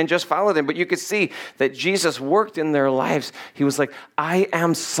behind, and just followed him. But you could see that Jesus worked in their lives. He was like, I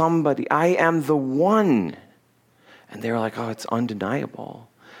am somebody. I am the one. And they were like, it's undeniable.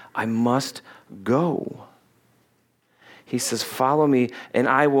 I must go. He says, follow me, and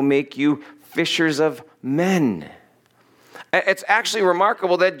I will make you fishers of men. It's actually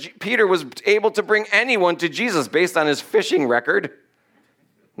remarkable that Peter was able to bring anyone to Jesus based on his fishing record.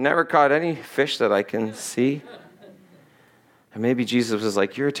 Never caught any fish that I can see. And maybe Jesus was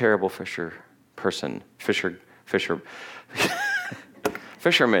like, you're a terrible fisherman.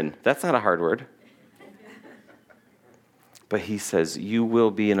 That's not a hard word. But he says, you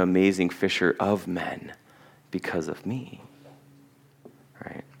will be an amazing fisher of men because of me.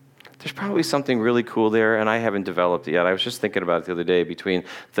 Right? There's probably something really cool there, and I haven't developed it yet. I was just thinking about it the other day between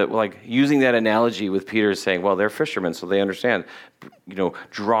using that analogy with Peter saying, well, they're fishermen, so they understand,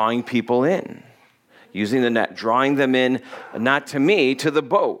 drawing people in. Using the net, drawing them in, not to me, to the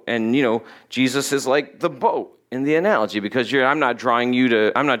boat. And, Jesus is like the boat in the analogy, because I'm not drawing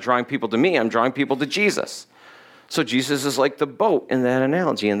people to me, I'm drawing people to Jesus. So Jesus is like the boat in that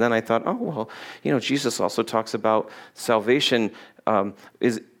analogy. And then I thought, Jesus also talks about salvation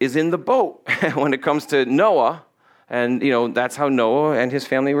is in the boat when it comes to Noah. And, that's how Noah and his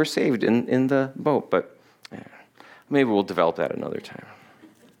family were saved, in the boat. But maybe we'll develop that another time.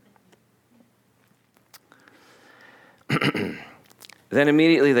 Then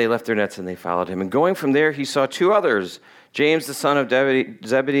immediately they left their nets and they followed him. And going from there, he saw two others, James the son of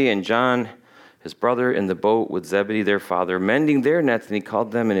Zebedee and John, his brother, in the boat with Zebedee their father, mending their nets, and he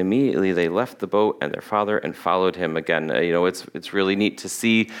called them, and immediately they left the boat and their father and followed him. Again, it's really neat to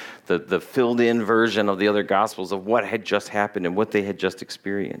see the filled-in version of the other Gospels of what had just happened and what they had just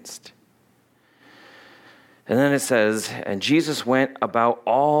experienced. And then it says, and Jesus went about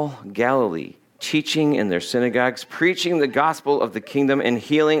all Galilee, teaching in their synagogues, preaching the gospel of the kingdom, and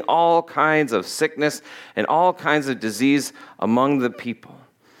healing all kinds of sickness and all kinds of disease among the people.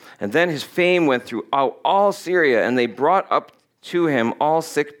 And then his fame went throughout all Syria, and they brought up to him all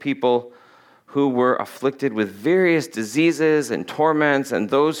sick people who were afflicted with various diseases and torments, and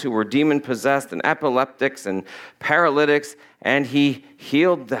those who were demon-possessed, and epileptics, and paralytics, and he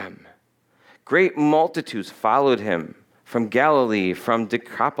healed them. Great multitudes followed him from Galilee, from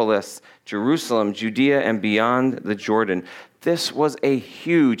Decapolis, Jerusalem, Judea, and beyond the Jordan. This was a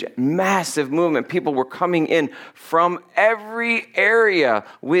huge, massive movement. People were coming in from every area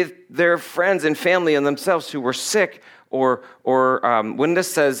with their friends and family and themselves who were sick or when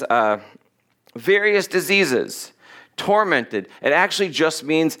this says various diseases, tormented, it actually just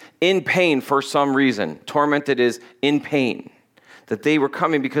means in pain for some reason. Tormented is in pain. That they were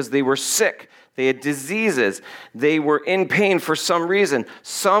coming because they were sick. They had diseases. They were in pain for some reason.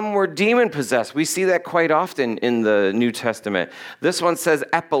 Some were demon-possessed. We see that quite often in the New Testament. This one says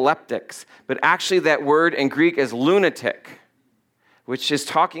epileptics, but actually that word in Greek is lunatic, which is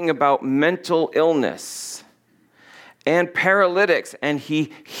talking about mental illness, and paralytics, and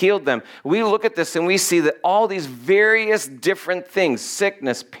he healed them. We look at this and we see that all these various different things,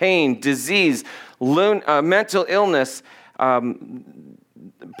 sickness, pain, disease, mental illness,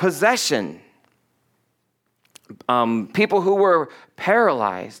 possession, people who were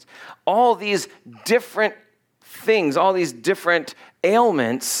paralyzed, all these different things, all these different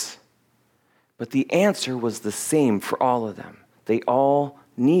ailments, but the answer was the same for all of them. They all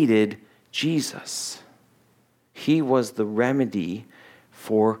needed Jesus. He was the remedy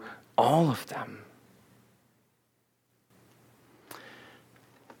for all of them.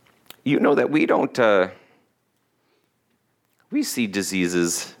 You know that we don't, we see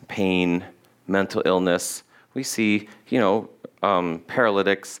diseases, pain, mental illness. We see,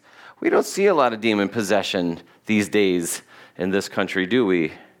 paralytics. We don't see a lot of demon possession these days in this country, do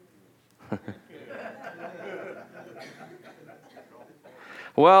we?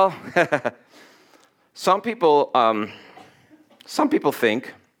 Well, some people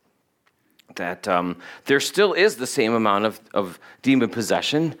think that there still is the same amount of demon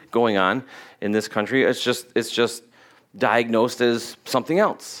possession going on in this country. It's just diagnosed as something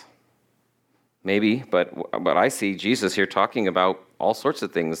else. Maybe, but I see Jesus here talking about all sorts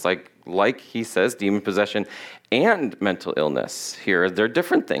of things, like he says, demon possession and mental illness. Here, they're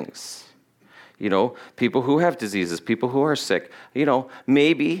different things. People who have diseases, people who are sick.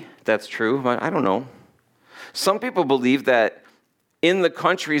 Maybe that's true, but I don't know. Some people believe that in the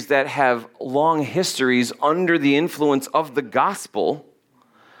countries that have long histories under the influence of the gospel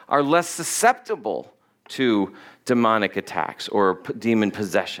are less susceptible to demonic attacks or demon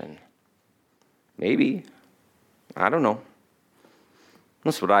possession. Maybe. I don't know.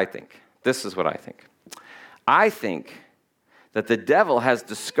 That's what I think. This is what I think. I think that the devil has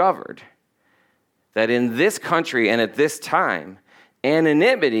discovered that in this country and at this time,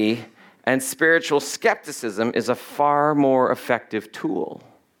 anonymity and spiritual skepticism is a far more effective tool.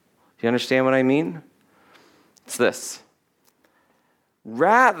 Do you understand what I mean? It's this.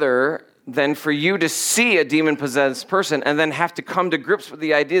 Rather than for you to see a demon-possessed person and then have to come to grips with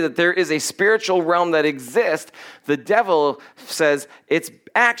the idea that there is a spiritual realm that exists, the devil says it's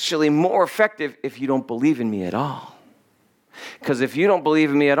actually more effective if you don't believe in me at all. Because if you don't believe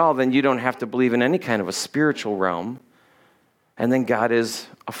in me at all, then you don't have to believe in any kind of a spiritual realm. And then God is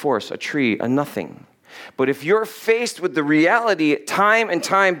a force, a tree, a nothing. But if you're faced with the reality time and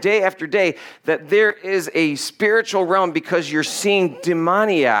time, day after day, that there is a spiritual realm because you're seeing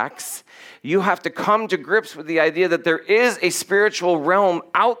demoniacs, you have to come to grips with the idea that there is a spiritual realm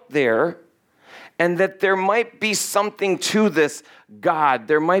out there and that there might be something to this God.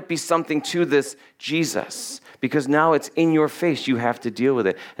 There might be something to this Jesus. Because now it's in your face. You have to deal with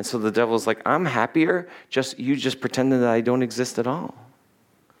it. And so the devil's like, I'm happier. You just pretending that I don't exist at all.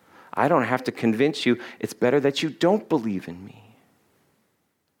 I don't have to convince you. It's better that you don't believe in me.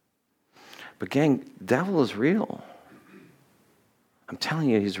 But gang, the devil is real. I'm telling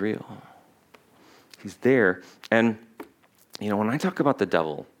you, he's real. He's there. And, when I talk about the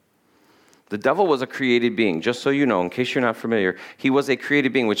devil, The devil was a created being, just so you know, in case you're not familiar. He was a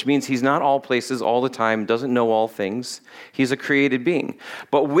created being, which means he's not all places all the time, doesn't know all things. He's a created being.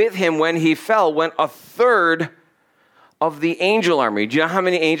 But with him, when he fell, went a third of the angel army. Do you know how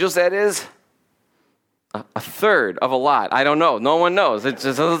many angels that is? A third of a lot. I don't know. No one knows. It's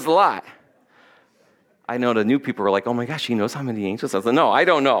a lot. I know the new people were like, oh my gosh, he knows how many angels? I was like, no, I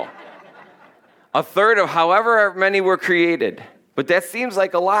don't know. A third of however many were created. But that seems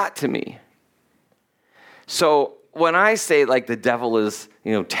like a lot to me. So when I say like the devil is,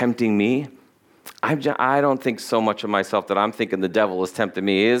 tempting me, I don't think so much of myself that I'm thinking the devil is tempting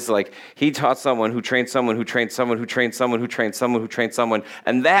me. It is like he taught someone who trained someone who trained someone who trained someone who trained someone who trained someone,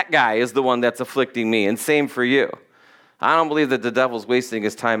 and that guy is the one that's afflicting me, and same for you. I don't believe that the devil's wasting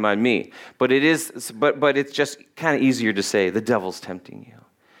his time on me, but it's just kind of easier to say the devil's tempting you.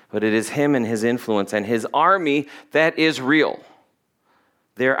 But it is him and his influence and his army that is real.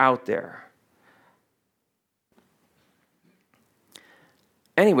 They're out there.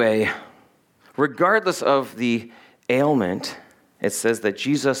 Anyway, regardless of the ailment, it says that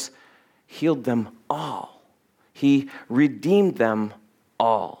Jesus healed them all. He redeemed them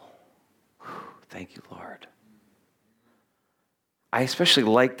all. Thank you, Lord. I especially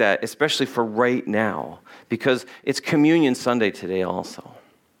like that, especially for right now, because it's Communion Sunday today also.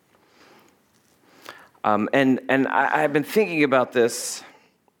 And I've been thinking about this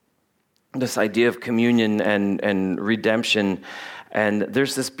idea of communion and redemption, and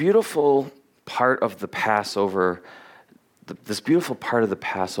there's this beautiful part of the Passover, this beautiful part of the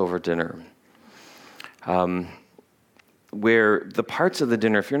Passover dinner, where the parts of the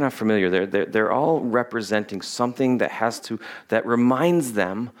dinner, if you're not familiar, they're all representing something that reminds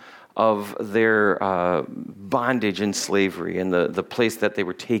them of their bondage and slavery and the place that they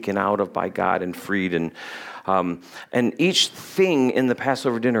were taken out of by God and freed. And each thing in the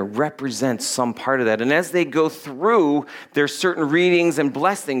Passover dinner represents some part of that. And as they go through, there's certain readings and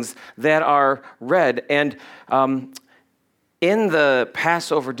blessings that are read. And in the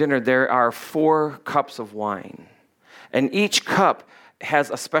Passover dinner, there are 4 cups of wine. And each cup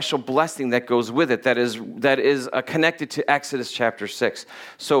has a special blessing that goes with it that is connected to Exodus chapter 6.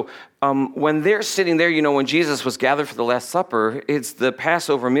 So when they're sitting there, when Jesus was gathered for the Last Supper, it's the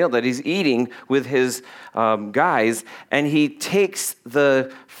Passover meal that he's eating with his guys, and he takes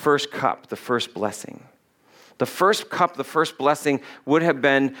the first cup, the first blessing. The first cup, the first blessing would have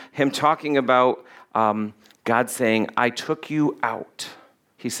been him talking about God saying, I took you out.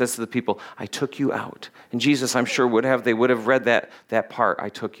 He says to the people, I took you out. And Jesus, I'm sure, they would have read that part, I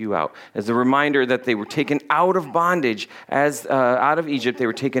took you out, as a reminder that they were taken out of bondage, out of Egypt, they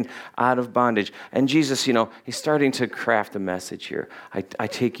were taken out of bondage. And Jesus, he's starting to craft a message here. I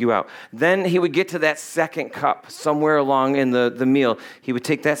take you out. Then he would get to that second cup somewhere along in the meal. He would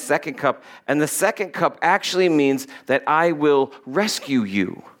take that second cup, and the second cup actually means that I will rescue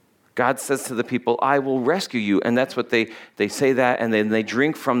you. God says to the people, I will rescue you. And that's what they say that, and then they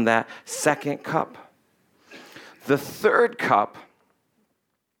drink from that second cup. The third cup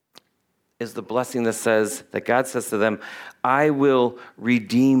is the blessing that God says to them, I will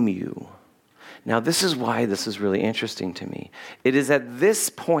redeem you. Now, this is why this is really interesting to me. It is at this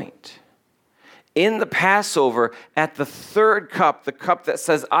point in the Passover, at the third cup, the cup that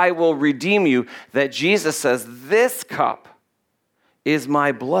says, I will redeem you, that Jesus says, this cup is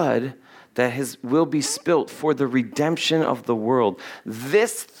my blood that will be spilt for the redemption of the world.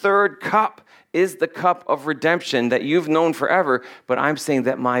 This third cup is the cup of redemption that you've known forever, but I'm saying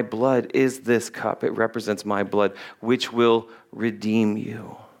that my blood is this cup. It represents my blood, which will redeem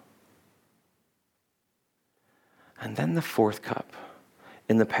you. And then the fourth cup.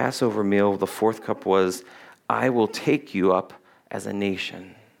 In the Passover meal, the fourth cup was, I will take you up as a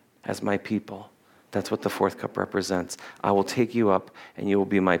nation, as my people. That's what the fourth cup represents. I will take you up and you will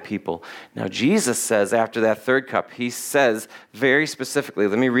be my people. Now, Jesus says after that third cup, he says very specifically,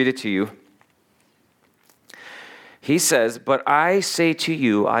 let me read it to you. He says, but I say to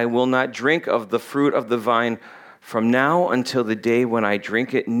you, I will not drink of the fruit of the vine from now until the day when I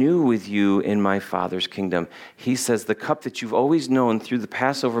drink it new with you in my Father's kingdom. He says the cup that you've always known through the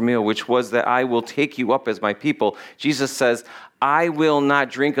Passover meal, which was that I will take you up as my people. Jesus says, I will not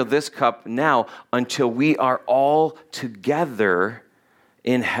drink of this cup now until we are all together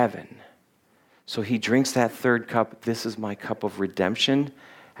in heaven. So he drinks that third cup. This is my cup of redemption.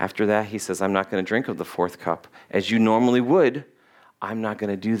 After that, he says, I'm not going to drink of the fourth cup as you normally would. I'm not going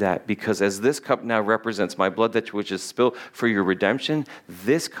to do that because as this cup now represents my blood which is spilled for your redemption,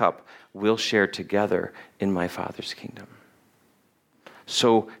 this cup we'll share together in my Father's kingdom.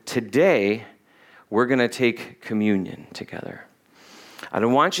 So today, we're going to take communion together. I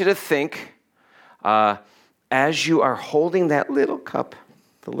don't want you to think as you are holding that little cup,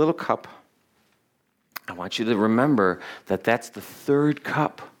 the little cup, I want you to remember that that's the third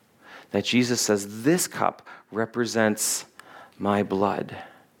cup that Jesus says, this cup represents my blood,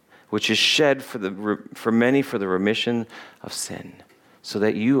 which is shed for many for the remission of sin, so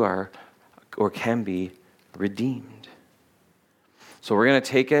that you are or can be redeemed. So we're going to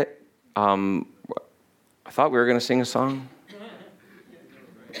take it. I thought we were going to sing a song.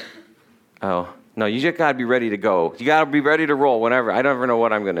 Oh, no, you just got to be ready to go. You got to be ready to roll whenever. I don't ever know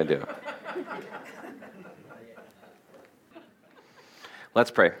what I'm going to do.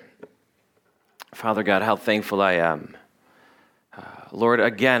 Let's pray. Father God, how thankful I am. Lord,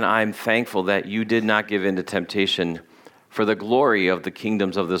 again, I'm thankful that you did not give in to temptation for the glory of the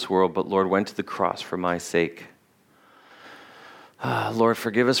kingdoms of this world, but Lord, went to the cross for my sake. Lord,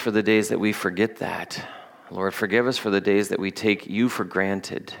 forgive us for the days that we forget that. Lord, forgive us for the days that we take you for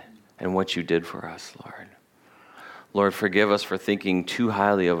granted and what you did for us, Lord. Lord, forgive us for thinking too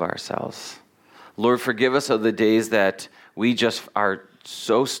highly of ourselves. Lord, forgive us of the days that we just are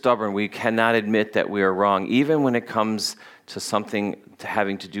so stubborn we cannot admit that we are wrong, even when it comes to something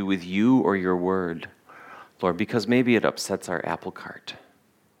having to do with you or your word, Lord, because maybe it upsets our apple cart.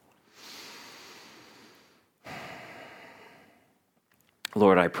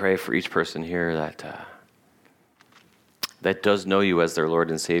 Lord, I pray for each person here that does know you as their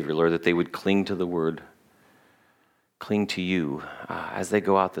Lord and Savior, Lord, that they would cling to the word, cling to you as they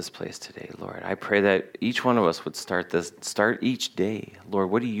go out this place today, Lord. I pray that each one of us would start each day. Lord,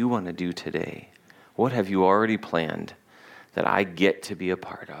 what do you want to do today? What have you already planned that I get to be a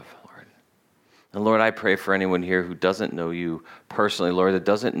part of, Lord? And Lord, I pray for anyone here who doesn't know you personally, Lord, that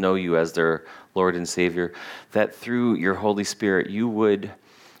doesn't know you as their Lord and Savior, that through your Holy Spirit, you would,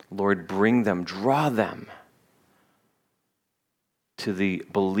 Lord, bring them, draw them to the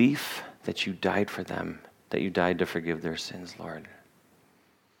belief that you died for them, that you died to forgive their sins, Lord.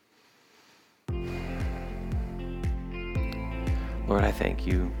 Lord, I thank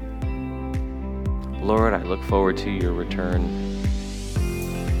you. Lord, I look forward to your return.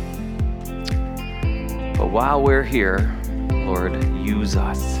 But while we're here, Lord, use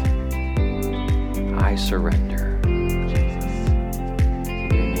us. I surrender.